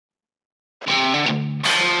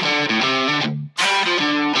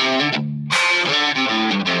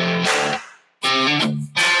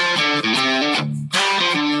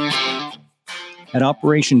At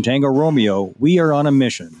Operation Tango Romeo, we are on a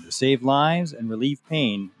mission to save lives and relieve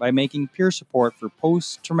pain by making peer support for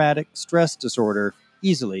post traumatic stress disorder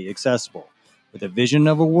easily accessible, with a vision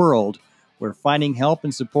of a world where finding help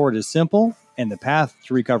and support is simple and the path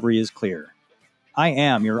to recovery is clear. I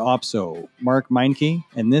am your OPSO, Mark Meinke,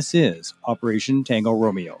 and this is Operation Tango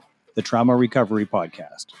Romeo, the Trauma Recovery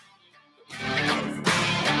Podcast.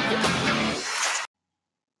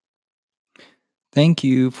 Thank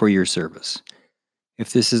you for your service.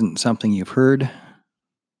 If this isn't something you've heard,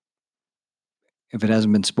 if it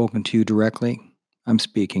hasn't been spoken to you directly, I'm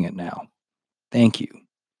speaking it now. Thank you.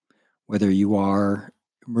 Whether you are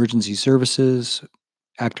emergency services,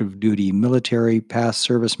 active duty military, past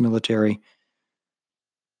service military,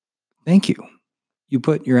 thank you. You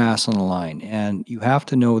put your ass on the line, and you have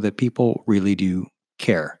to know that people really do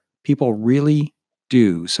care. People really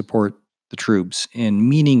do support the troops in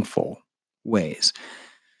meaningful ways.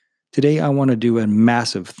 Today, I want to do a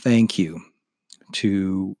massive thank you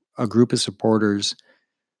to a group of supporters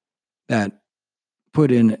that put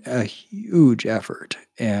in a huge effort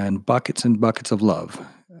and buckets of love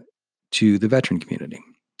to the veteran community.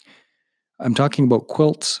 I'm talking about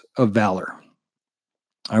Quilts of Valor.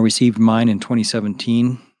 I received mine in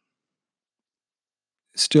 2017.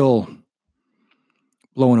 Still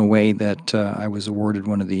blown away that I was awarded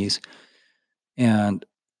one of these. And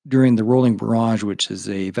during the Rolling Barrage, which is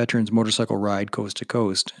a veterans motorcycle ride coast to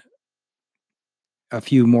coast, a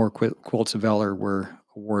few more Quilts of Valor were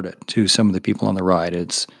awarded to some of the people on the ride.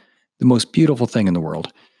 It's the most beautiful thing in the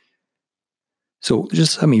world. So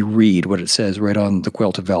just let me read what it says right on the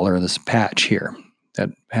Quilt of Valor, this patch here that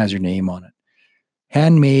has your name on it.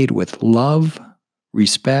 Handmade with love,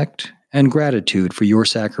 respect, and gratitude for your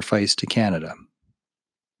sacrifice to Canada.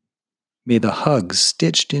 May the hugs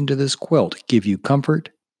stitched into this quilt give you comfort,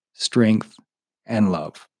 strength, and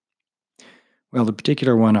love. Well, the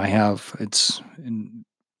particular one I have, it's in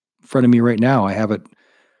front of me right now. I have it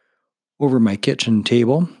over my kitchen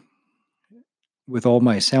table with all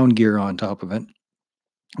my sound gear on top of it,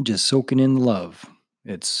 just soaking in the love.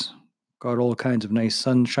 It's got all kinds of nice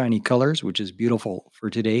sunshiny colors, which is beautiful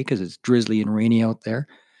for today because it's drizzly and rainy out there.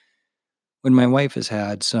 When my wife has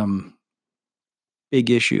had some big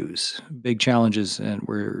issues, big challenges, and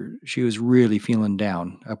where she was really feeling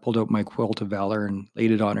down, I pulled out my Quilt of Valor and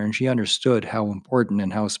laid it on her, and she understood how important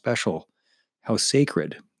and how special, how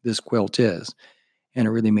sacred this quilt is, and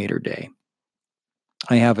it really made her day.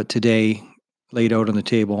 I have it today laid out on the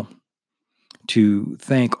table to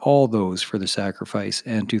thank all those for the sacrifice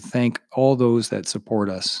and to thank all those that support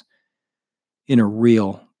us in a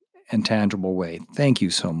real and tangible way. Thank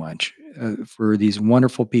you so much for these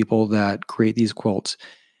wonderful people that create these quilts,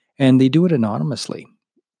 and they do it anonymously.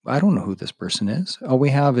 I don't know who this person is. All we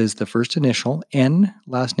have is the first initial, N,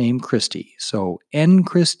 last name Christie. So N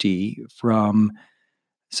Christie from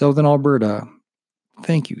Southern Alberta,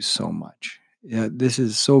 thank you so much. This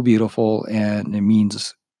is so beautiful, and it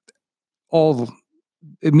means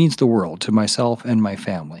the world to myself and my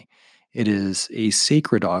family. It is a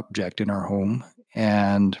sacred object in our home,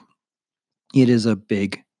 and it is a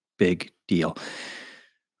big, big deal.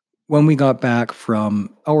 When we got back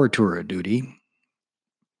from our tour of duty,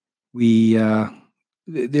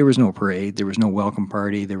 there was no parade, there was no welcome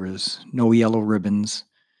party, there was no yellow ribbons,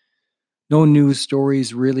 no news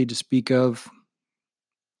stories really to speak of.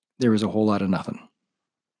 There was a whole lot of nothing.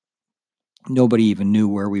 Nobody even knew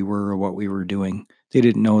where we were or what we were doing. They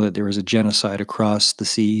didn't know that there was a genocide across the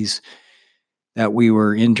seas that we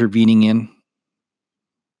were intervening in,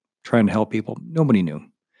 trying to help people. Nobody knew.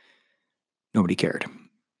 Nobody cared.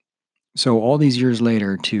 So all these years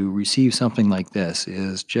later, to receive something like this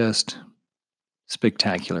is just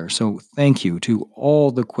spectacular. So thank you to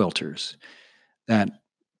all the quilters that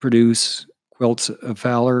produce Quilts of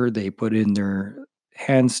Valor. They put in their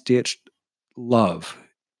hand-stitched love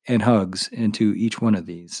and hugs into each one of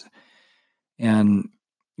these. And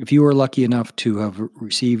if you are lucky enough to have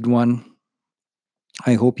received one,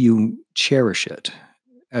 I hope you cherish it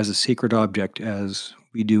as a sacred object as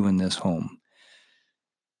we do in this home.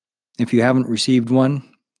 If you haven't received one,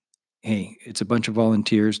 hey, it's a bunch of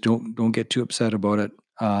volunteers. Don't get too upset about it.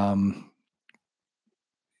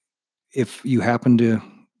 If you happen to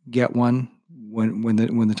get one when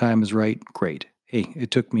the time is right, great. Hey, it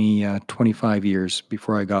took me 25 years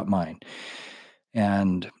before I got mine,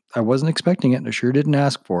 and I wasn't expecting it. I sure didn't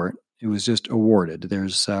ask for it. It was just awarded.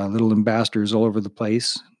 There's little ambassadors all over the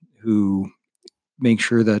place who make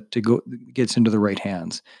sure that it gets into the right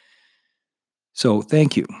hands. So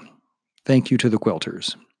thank you to the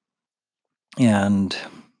quilters. And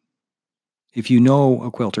if you know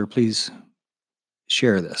a quilter, please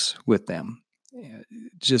share this with them.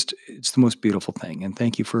 It's the most beautiful thing. And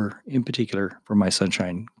thank you in particular, for my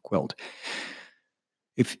Sunshine quilt.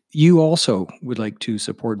 If you also would like to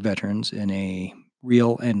support veterans in a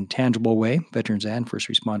real and tangible way, veterans and first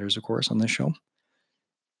responders, of course, on this show,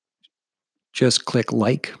 just click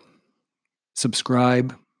like,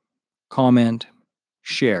 subscribe, comment,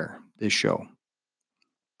 share this show.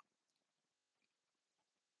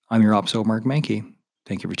 I'm your OPSO, Mark Mankey.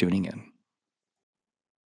 Thank you for tuning in.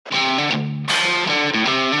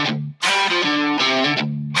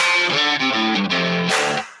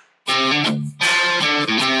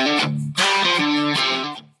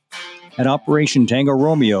 At Operation Tango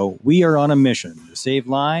Romeo, we are on a mission to save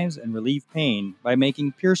lives and relieve pain by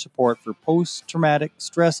making peer support for post-traumatic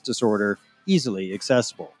stress disorder easily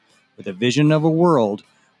accessible, with a vision of a world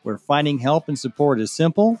where finding help and support is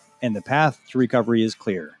simple and the path to recovery is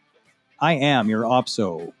clear. I am your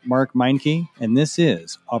OPSO, Mark Meinke, and this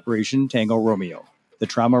is Operation Tango Romeo, the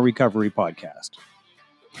Trauma Recovery Podcast.